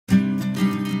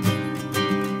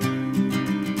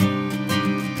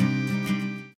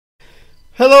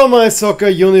Hello, my soccer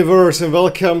universe, and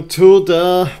welcome to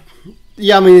the.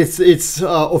 It's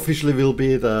officially will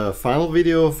be the final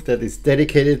video that is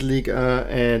dedicated League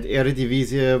and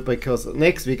Eredivisie, because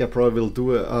next week I probably will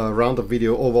do a roundup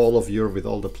video of all of Europe with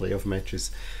all the playoff matches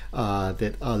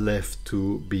that are left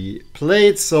to be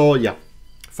played. So yeah,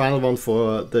 final one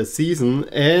for the season.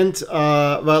 And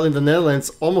well, in the Netherlands,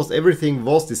 almost everything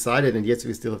was decided, and yes,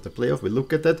 we still have the playoff. We'll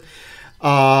look at that.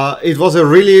 It was a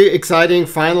really exciting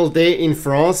final day in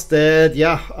France that,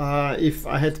 if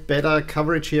I had better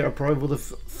coverage here, I probably would have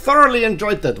thoroughly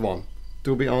enjoyed that one,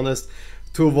 to be honest,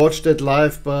 to watch that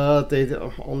live, but they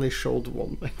only showed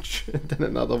one match and then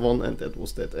another one, and that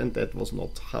was that, and that was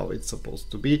not how it's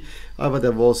supposed to be. However,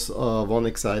 there was one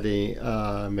exciting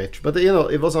match, but you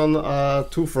know, it was on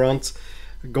two fronts,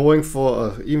 going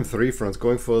for, even three fronts,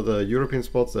 going for the European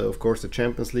spots, of course the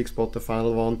Champions League spot, the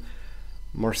final one.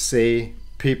 Marseille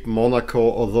pip Monaco,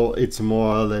 although it's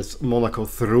more or less Monaco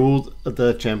threw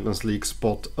the Champions League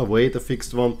spot away, the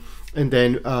fixed one. And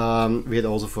then we had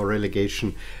also for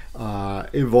relegation,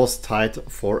 it was tight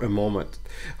for a moment.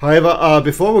 However,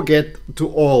 before we get to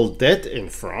all that in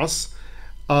France,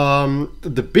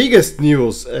 the biggest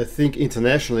news I think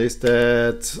internationally is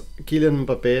that Kylian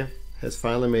Mbappé has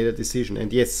finally made a decision.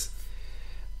 And yes,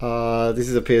 this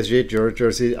is a PSG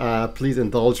jersey. Please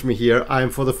indulge me here. I'm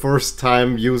for the first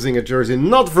time using a jersey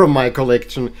not from my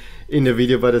collection in the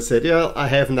video, but I said, yeah, I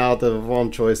have now the one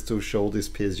choice to show this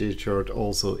PSG shirt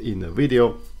also in a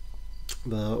video.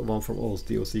 The one from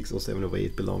 06, 07 away,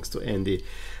 it belongs to Andy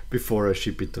before I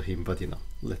ship it to him. But you know,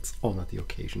 let's honor the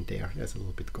occasion there. There's a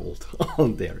little bit gold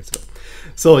on there as well.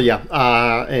 So yeah,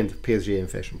 and PSG in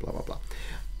fashion, blah, blah, blah.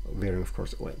 Wearing, of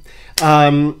course, away.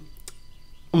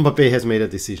 Mbappé has made a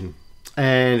decision,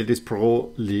 and it is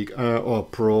pro League or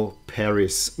pro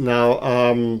Paris. Now,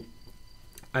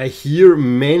 I hear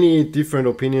many different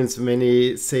opinions.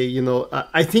 Many say, you know,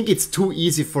 I think it's too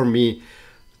easy for me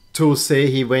to say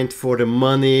he went for the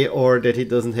money or that he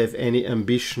doesn't have any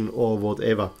ambition or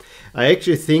whatever. I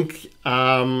actually think,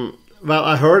 well,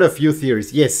 I heard a few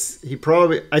theories. Yes, he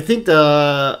probably, I think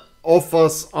the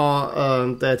offers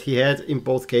that he had in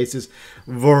both cases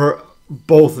were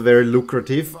both very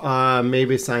lucrative.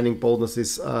 Maybe signing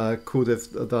bonuses could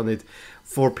have done it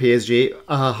for PSG.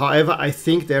 However, I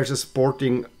think there's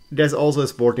also a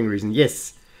sporting reason.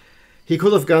 Yes, he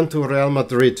could have gone to Real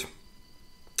Madrid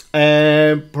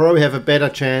and probably have a better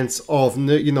chance of,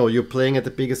 you know, you're playing at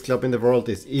the biggest club in the world.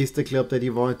 This is the club that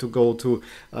you wanted to go to.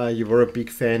 You were a big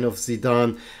fan of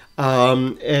Zidane.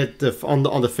 On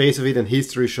the face of it, and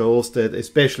history shows that,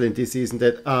 especially in this season,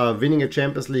 that winning a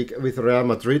Champions League with Real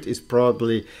Madrid is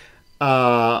probably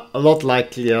a lot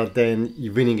likelier than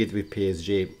winning it with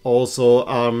PSG. Also,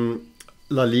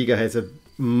 La Liga has a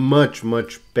much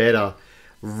better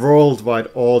worldwide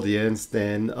audience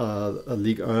than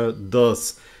Ligue 1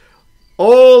 does.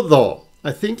 Although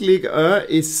I think Ligue 1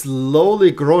 is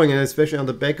slowly growing, and especially on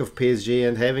the back of PSG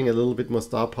and having a little bit more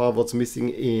star power. What's missing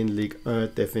in Ligue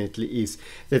 1 definitely is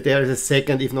that there is a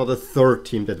second, if not a third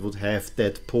team that would have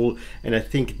that pull. And I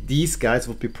think these guys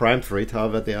would be primed for it.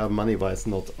 However, they are money-wise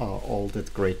not all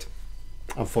that great,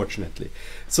 unfortunately.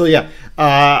 So yeah,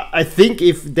 I think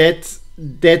if that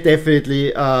definitely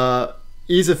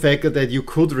is a factor that you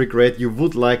could regret. You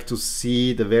would like to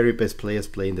see the very best players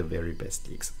play in the very best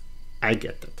leagues. I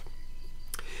get that.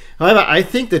 However, I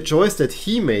think the choice that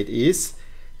he made is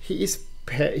he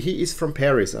is from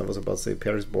Paris. I was about to say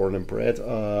Paris born and bred,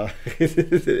 and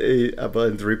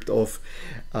ripped off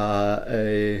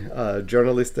a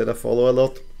journalist that I follow a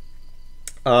lot.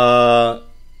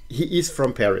 He is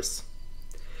from Paris.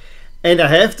 And I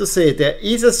have to say, there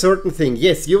is a certain thing.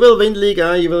 Yes, you will win Ligue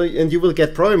 1, you will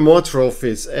get probably more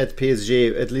trophies at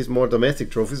PSG, at least more domestic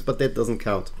trophies, but that doesn't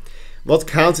count. What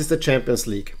counts is the Champions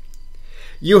League.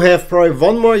 You have probably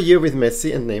one more year with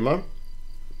Messi and Neymar.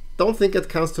 Don't think it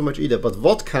counts too much either. But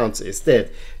what counts is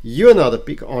that you're not a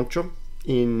big honcho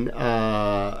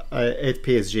at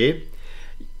PSG.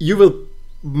 You will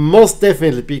most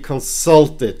definitely be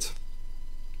consulted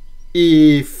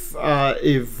if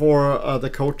for the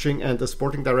coaching and the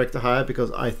sporting director hire,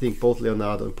 because I think both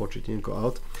Leonardo and Pochettino go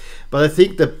out. But I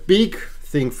think the big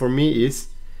thing for me is,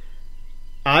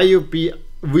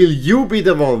 will you be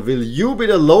the one? Will you be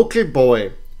the local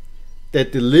boy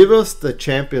that delivers the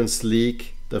Champions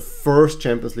League, the first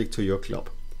Champions League to your club?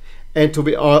 And to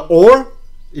be, or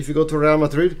if you go to Real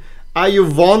Madrid, are you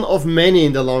one of many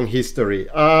in the long history?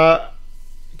 Kylian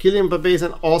Mbappé is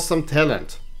an awesome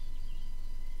talent.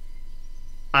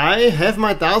 I have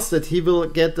my doubts that he will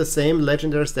get the same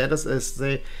legendary status as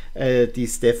Di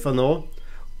Stefano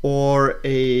or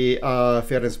a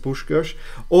Ferenc Puskás,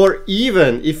 or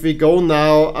even if we go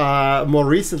now more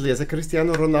recently as a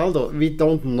Cristiano Ronaldo, we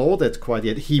don't know that quite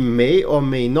yet. He may or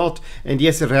may not, and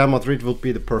yes, Real Madrid would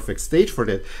be the perfect stage for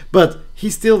that, but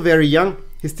he's still very young,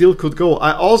 he still could go.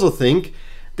 I also think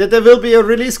that there will be a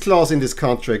release clause in this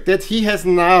contract, that he has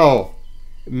now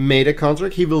made a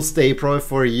contract, he will stay pro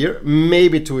for a year,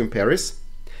 maybe two in Paris,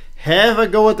 have a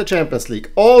go at the Champions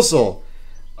League. Also,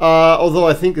 although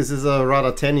I think this is a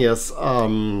rather tenuous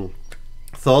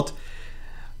thought,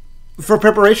 for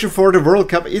preparation for the World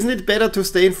Cup, isn't it better to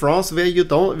stay in France, where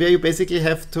you basically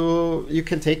have to, you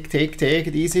can take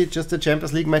it easy, just the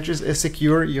Champions League matches,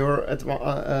 secure your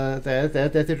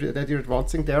that you're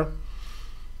advancing there.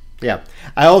 Yeah,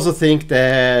 I also think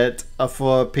that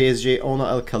for PSG owner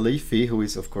Al Khalifi, who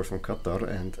is of course from Qatar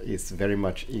and is very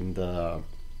much in the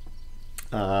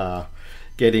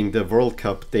getting the World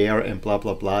Cup there and blah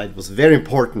blah blah, it was very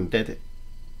important that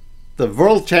the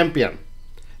world champion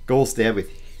goes there with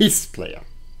his player.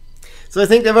 So I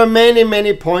think there were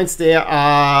many points there.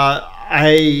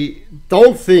 I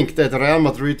don't think that Real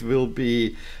Madrid will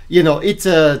be, you know, it's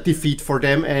a defeat for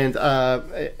them, and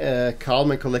a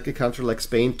calm and collected country like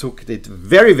Spain took it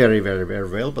very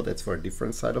well, but that's for a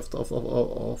different side of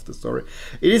the story.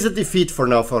 It is a defeat for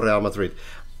now for Real Madrid.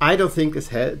 I don't think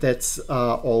that's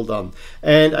all done.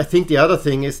 And I think the other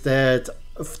thing is that,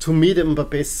 to me, the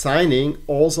Mbappé signing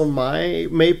also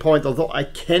may point, although I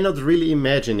cannot really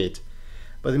imagine it,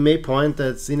 but it may point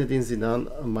that Zinedine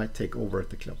Zidane might take over at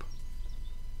the club.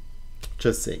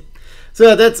 Just saying. So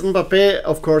yeah, that's Mbappé.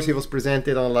 Of course, he was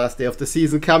presented on the last day of the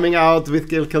season, coming out with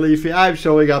Gil Khalifi. I'm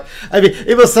showing up. I mean,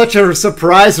 it was such a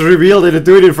surprise reveal that you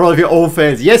do it in front of your own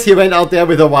fans. Yes, he went out there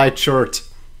with a white shirt,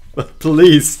 but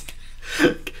please.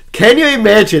 Can you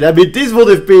imagine? I mean, this would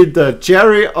have been the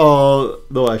cherry, or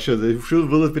no, would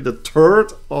have been the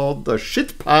third on the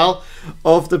shit pile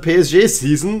of the PSG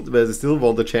season, where they still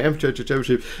won the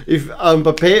championship. If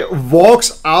Mbappé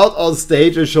walks out on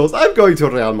stage and shows, "I'm going to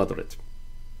Real Madrid,"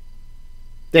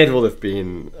 that would have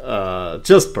been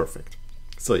just perfect.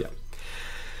 So yeah.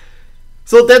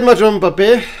 So that much on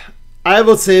Mbappé. I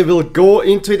would say we'll go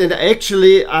into it, and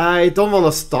actually I don't want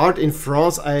to start in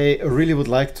France. I really would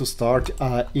like to start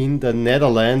in the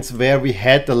Netherlands, where we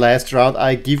had the last round.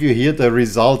 I give you here the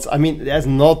results. I mean, there's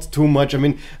not too much. I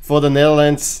mean, for the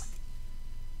Netherlands,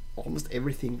 almost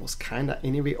everything was kind of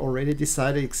anyway already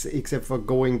decided, except for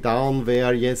going down,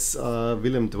 where yes,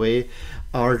 Willem II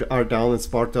are down, and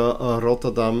Sparta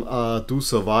Rotterdam do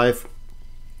survive.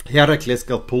 Heracles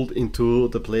got pulled into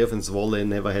the playoff, and Zwolle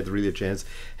never had really a chance,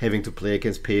 having to play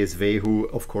against PSV, who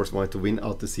of course wanted to win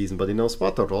out the season. But you know,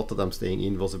 Sparta Rotterdam staying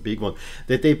in was a big one.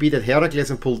 That they beat at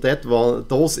Heracles and pulled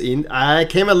those in, I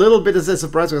came a little bit as a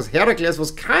surprise, because Heracles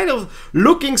was kind of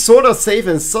looking sort of safe,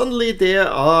 and suddenly they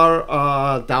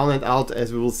are down and out.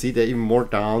 As we will see, they're even more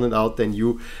down and out than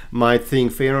you might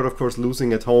think. Feyenoord, of course,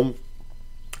 losing at home.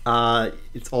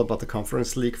 It's all about the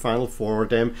Conference League final for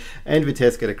them, and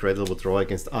Vitesse get a credible draw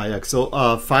against Ajax.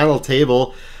 So final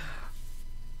table,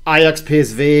 Ajax,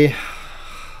 PSV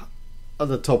are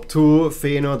the top two.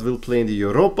 Feyenoord will play in the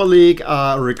Europa League,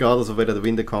 regardless of whether they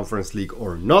win the Conference League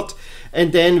or not.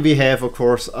 And then we have, of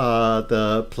course,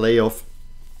 the playoff,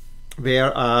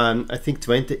 where I think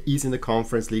Twente is in the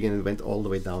Conference League, and it went all the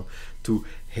way down to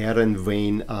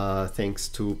Heerenveen, thanks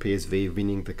to PSV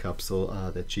winning the cup, so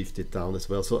that shifted down as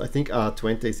well. So I think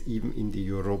Twente is even in the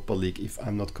Europa League, if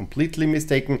I'm not completely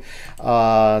mistaken.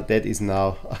 That is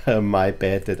now my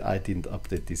bad that I didn't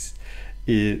update this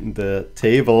in the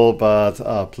table, but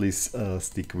please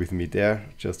stick with me there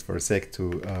just for a sec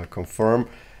to confirm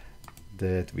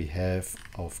that we have,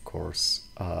 of course,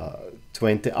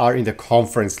 Twente are in the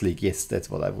Conference League. Yes, that's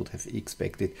what I would have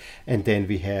expected. And then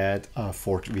we had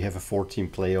we have a 14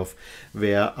 playoff,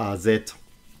 where AZ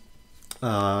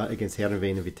against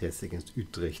Heerenveen and Vitesse against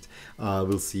Utrecht.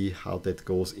 We'll see how that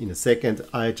goes in a second.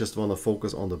 I just want to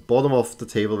focus on the bottom of the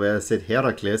table, where I said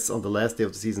Heracles on the last day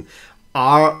of the season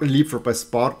are leapfrogged by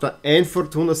Sparta and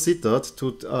Fortuna Sittard,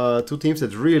 two teams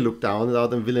that really look down and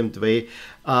out, and Willem II,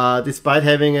 despite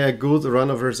having a good run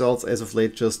of results as of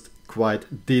late, just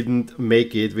quite didn't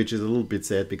make it, which is a little bit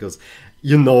sad, because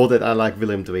you know that I like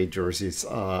Willem II jerseys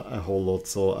a whole lot,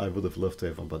 so I would have loved to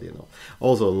have one, but you know.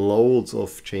 Also loads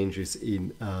of changes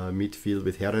in midfield,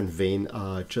 with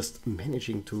Heerenveen just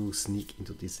managing to sneak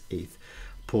into this 8th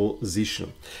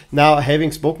position. Now,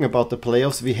 having spoken about the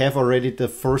playoffs, we have already the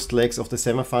first legs of the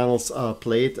semifinals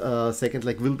played. Second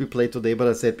leg will be played today, but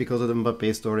I said because of the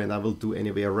Mbappé story, and I will do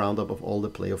anyway a roundup of all the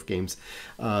playoff games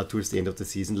towards the end of the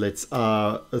season. Let's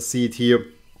see it here.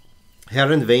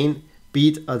 Heerenveen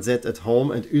beat AZ at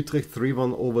home, and Utrecht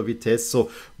 3-1 over Vitesse. So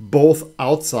both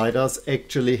outsiders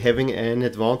actually having an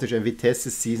advantage, and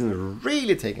Vitesse's season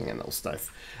really taking a nosedive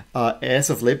as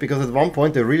of late, because at one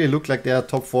point they really look like they are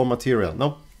top 4 material.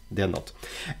 No, they're not.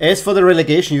 As for the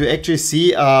relegation, you actually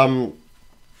see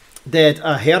that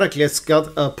Heracles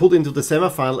got put into the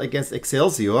semi-final against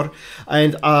Excelsior,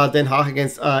 and Den Haag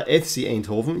against FC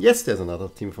Eindhoven. Yes, there's another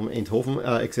team from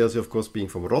Eindhoven, Excelsior of course being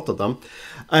from Rotterdam,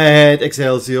 and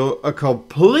Excelsior are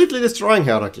completely destroying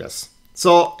Heracles.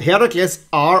 So Heracles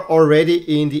are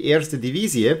already in the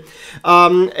Eredivisie,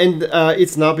 and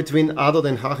it's now between ADO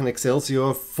Den Haag and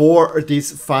Excelsior for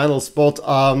this final spot.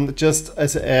 Just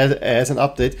as an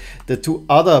update, the 2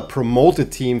 other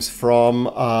promoted teams from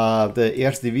the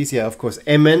Eredivisie are of course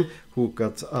Emmen, who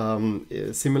got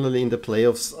similarly in the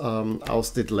playoffs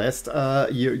ousted last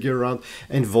year round,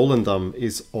 and Volendam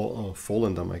is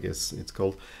Volendam, I guess it's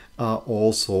called.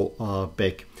 Also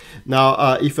back.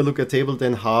 Now, if I look at table,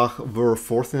 Den Haag were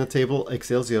 4th in the table,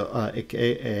 Excelsior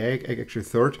actually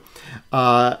 3rd.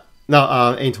 Now,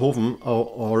 Eindhoven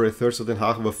are 3rd, so Den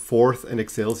Haag were 4th, and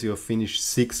Excelsior finished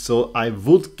 6th. So I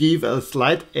would give a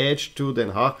slight edge to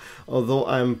Den Haag, although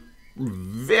I'm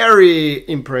very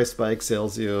impressed by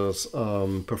Excelsior's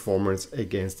performance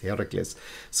against Heracles.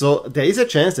 So there is a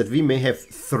chance that we may have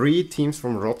 3 teams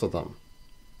from Rotterdam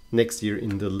next year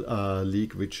in the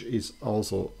league, which is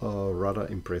also rather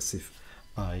impressive,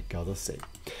 I gotta say.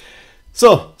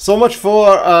 So much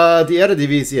for the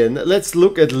Eredivisie. And let's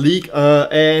look at League,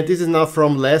 and this is now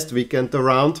from last weekend, the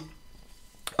round,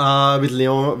 with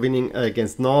Lyon winning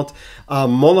against Nantes.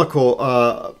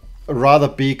 Monaco, rather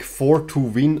big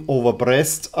 4-2 win over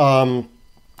Brest,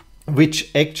 which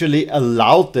actually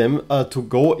allowed them to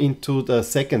go into the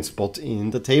 2nd spot in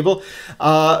the table,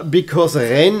 because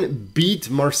Rennes beat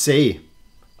Marseille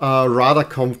rather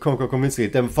convincingly.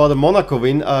 Then for the Monaco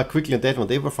win, quickly on that one,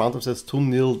 they found themselves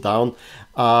 2-0 down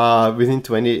within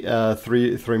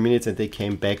 23 minutes, and they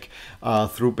came back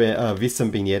through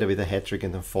Wissam Ben Yedder with a hat-trick,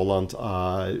 and then Volland.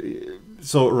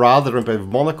 So rather than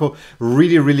Monaco,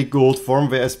 really good form,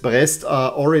 whereas Brest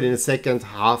already in the second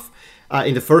half,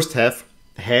 in the first half,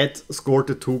 had scored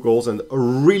the 2 goals and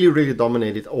really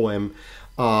dominated OM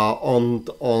on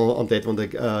that one.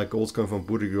 The goals come from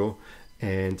Bourdieu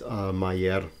and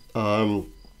Mayer.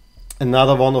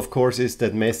 Another one, of course, is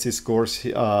that Messi scores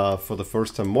for the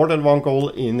first time more than 1 goal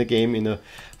in the game in a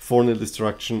 4-0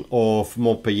 destruction of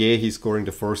Montpellier. He's scoring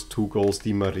the first 2 goals,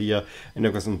 Di Maria, and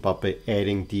of course Mbappé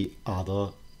adding the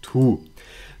other 2.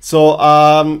 So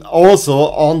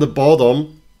also on the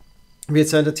bottom, we had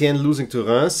Saint-Etienne losing to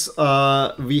Reims.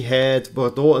 We had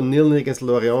Bordeaux a 0-0 against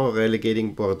Lorient,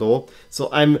 relegating Bordeaux. So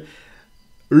I'm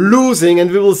losing, and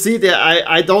we will see that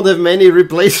I don't have many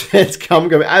replacements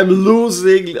coming. I'm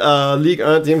losing Ligue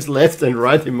 1 teams left and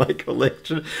right in my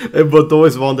collection. Bordeaux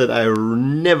is one that I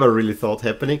never really thought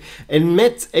happening. And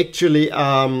Metz actually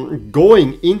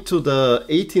going into the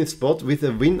 18th spot with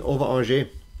a win over Angers.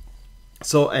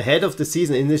 So ahead of the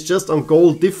season, and it's just on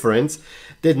goal difference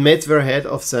that Metz were ahead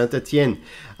of Saint-Etienne.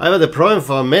 However, the problem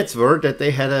for Metz were that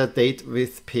they had a date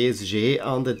with PSG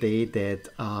on the day that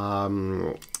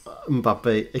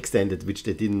Mbappé extended, which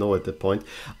they didn't know at that point.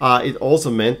 It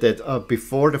also meant that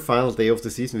before the final day of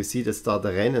the season, we see that Stade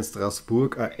Rennes and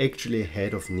Strasbourg are actually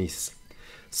ahead of Nice.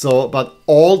 So, but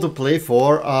all to play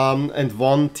for, and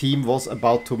one team was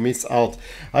about to miss out.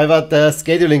 However, the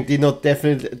scheduling did not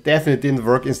definitely didn't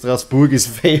work in Strasbourg's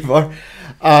favor.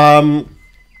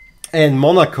 And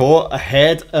Monaco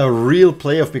had a real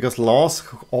playoff because Lens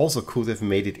also could have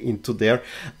made it into there.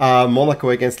 Monaco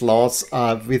against Lens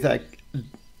with a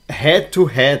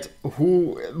head-to-head,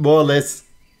 who more or less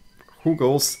who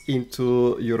goes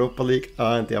into Europa League,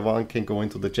 and the other one can go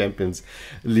into the Champions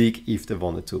League if they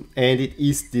wanted to. And it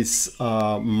is this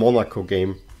Monaco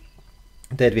game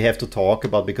that we have to talk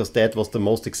about, because that was the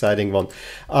most exciting one,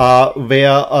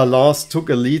 where Lens took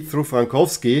a lead through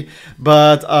Frankowski,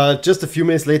 but just a few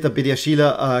minutes later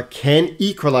Bediashile can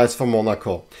equalize for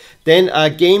Monaco. Then a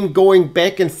game going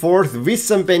back and forth.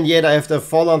 Wissam Ben Yedder after a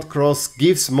Volland cross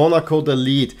gives Monaco the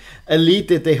lead, a lead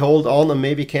that they hold on and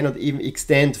maybe cannot even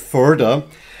extend further.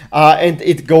 And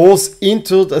it goes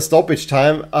into the stoppage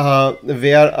time,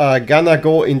 where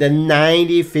Ganago in the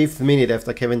 95th minute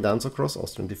after Kevin Danso cross,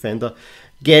 Austrian defender,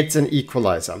 gets an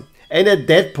equalizer. And at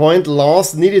that point,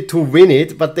 Lens needed to win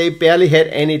it, but they barely had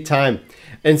any time.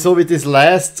 And so with this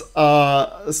last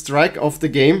strike of the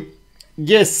game,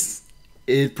 yes,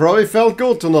 it probably felt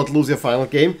good to not lose your final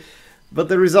game, but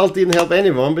the result didn't help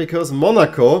anyone, because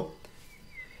Monaco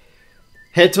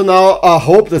had to now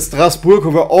hope that Strasbourg, who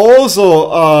were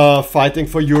also fighting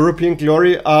for European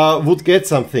glory, would get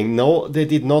something. No, they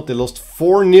did not. They lost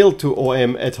 4-0 to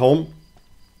OM at home,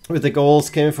 with the goals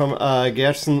coming from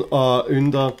Gerson,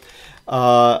 Ünder,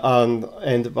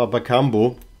 and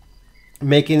Bakambu,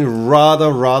 making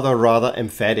rather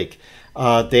emphatic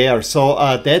there. So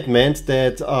that meant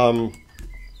that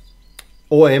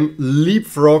OM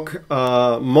leapfrog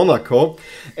Monaco,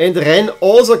 and Rennes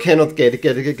also cannot get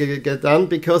done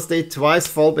because they twice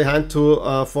fall behind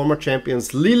to former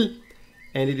champions Lille,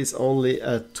 and it is only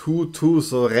a 2-2.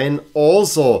 So Rennes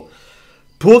also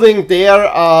putting their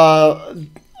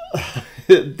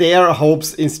their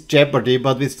hopes in jeopardy,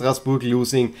 but with Strasbourg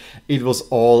losing, it was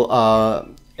all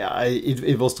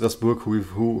it was Strasbourg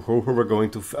who were going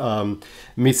to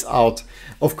miss out.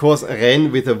 Of course,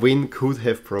 Rennes with a win could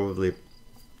have probably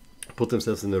put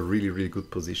themselves in a really good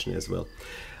position as well.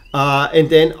 And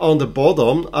then on the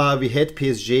bottom, we had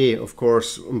PSG, of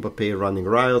course, Mbappé running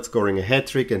riot, scoring a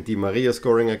hat-trick, and Di Maria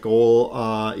scoring a goal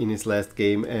in his last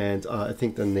game, and I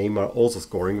think the Neymar also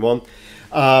scoring one.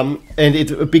 And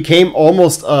it became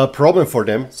almost a problem for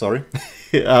them,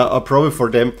 a problem for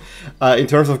them in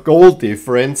terms of goal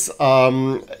difference.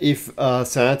 If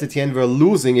Saint-Etienne were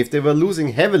losing, if they were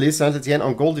losing heavily, Saint-Etienne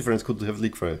on goal difference could have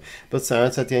leaked for it. But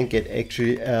Saint-Etienne get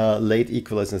actually late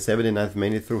equalizer in the 79th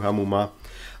minute through Hamouma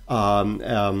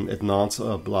at Nantes,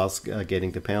 Blas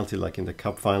getting the penalty like in the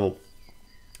cup final.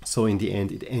 So in the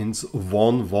end it ends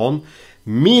 1-1,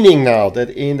 meaning now that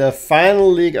in the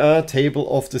final Ligue 1 table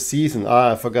of the season,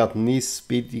 I forgot, Nice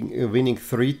winning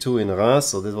 3-2 in Reims,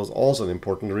 so this was also an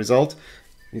important result.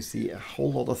 You see a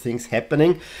whole lot of things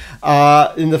happening.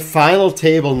 In the final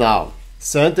table now,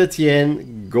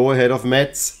 Saint-Etienne go ahead of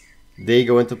Metz, they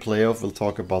go into playoff, we'll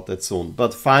talk about that soon.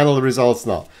 But final results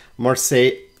now,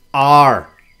 Marseille are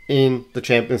in the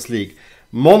Champions League.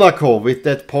 Monaco with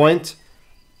that point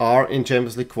are in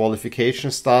Champions League qualification.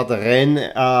 Stade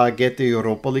Rennes get the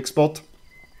Europa League spot,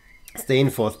 stay in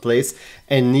 4th place,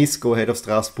 and Nice go ahead of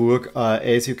Strasbourg.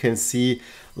 As you can see,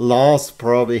 Lens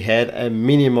probably had a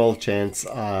minimal chance,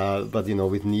 but you know,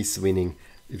 with Nice winning,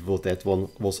 that one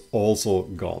was also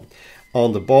gone.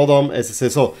 On the bottom, as I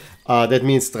said, so that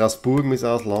means Strasbourg miss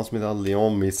out, Lens miss out,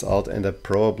 Lyon miss out, and I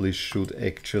probably should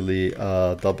actually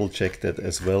double check that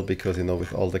as well, because you know,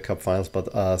 with all the cup finals,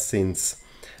 but since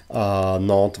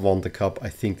Nantes won the cup, I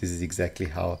think this is exactly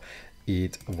how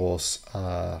it was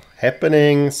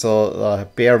happening. So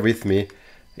bear with me.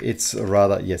 It's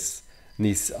rather, yes,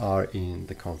 Nice are in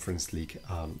the Conference League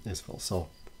as well. So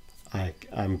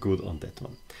I'm good on that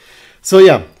one. So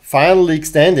yeah, final league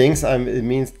standings. It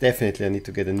means definitely I need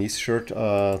to get a Nice shirt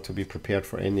to be prepared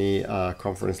for any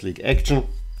Conference League action.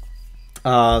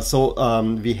 So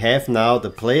we have now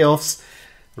the playoffs.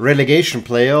 Relegation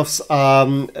playoffs,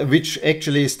 which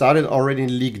actually started already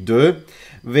in Ligue 2,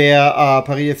 where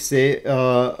Paris FC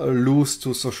lose to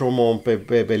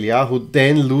Sochaux-Montbéliard, who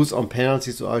then lose on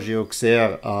penalties to AG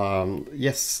Auxerre.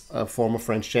 Yes, a former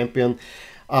French champion,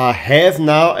 have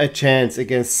now a chance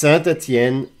against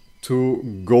Saint-Etienne to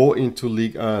go into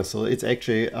Ligue 1. So it's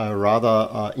actually a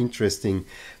rather interesting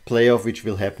playoff, which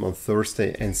will happen on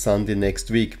Thursday and Sunday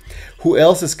next week. Who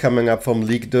else is coming up from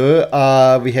Ligue 2?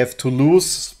 We have Toulouse,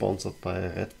 sponsored by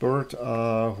Redbird,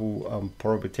 who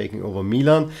probably taking over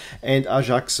Milan, and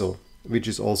Ajaccio, which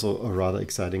is also rather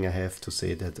exciting. I have to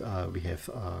say that we have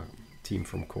a team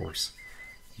from Course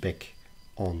back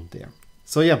on there.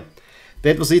 So yeah,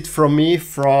 that was it from me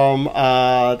from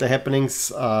the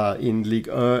happenings in Ligue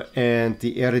 1 and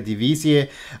the Eredivisie.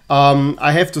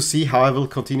 I have to see how I will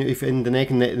continue, if in the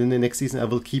next season I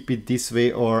will keep it this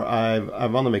way, or I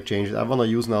want to make changes. I want to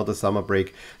use now the summer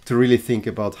break to really think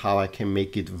about how I can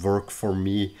make it work for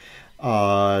me.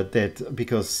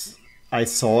 Because I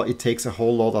saw it takes a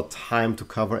whole lot of time to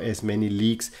cover as many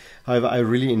leagues. However, I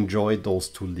really enjoyed those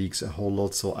 2 leagues a whole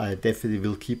lot, so I definitely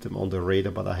will keep them on the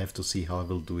radar, but I have to see how I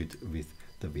will do it with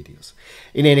the videos.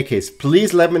 In any case,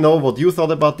 please let me know what you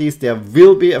thought about these. There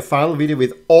will be a final video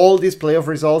with all these playoff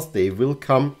results. They will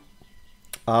come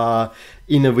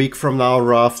in a week from now,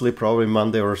 roughly, probably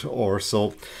Monday or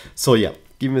so. So yeah,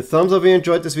 give me a thumbs up if you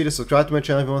enjoyed this video, subscribe to my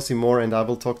channel if you want to see more, and I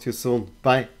will talk to you soon.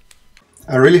 Bye!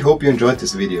 I really hope you enjoyed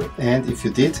this video, and if you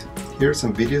did, here are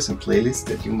some videos and playlists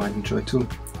that you might enjoy too.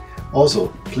 Also,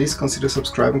 please consider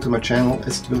subscribing to my channel,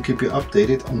 as it will keep you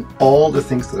updated on all the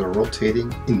things that are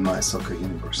rotating in my soccer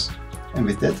universe. And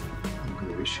with that, I'm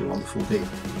going to wish you a wonderful day.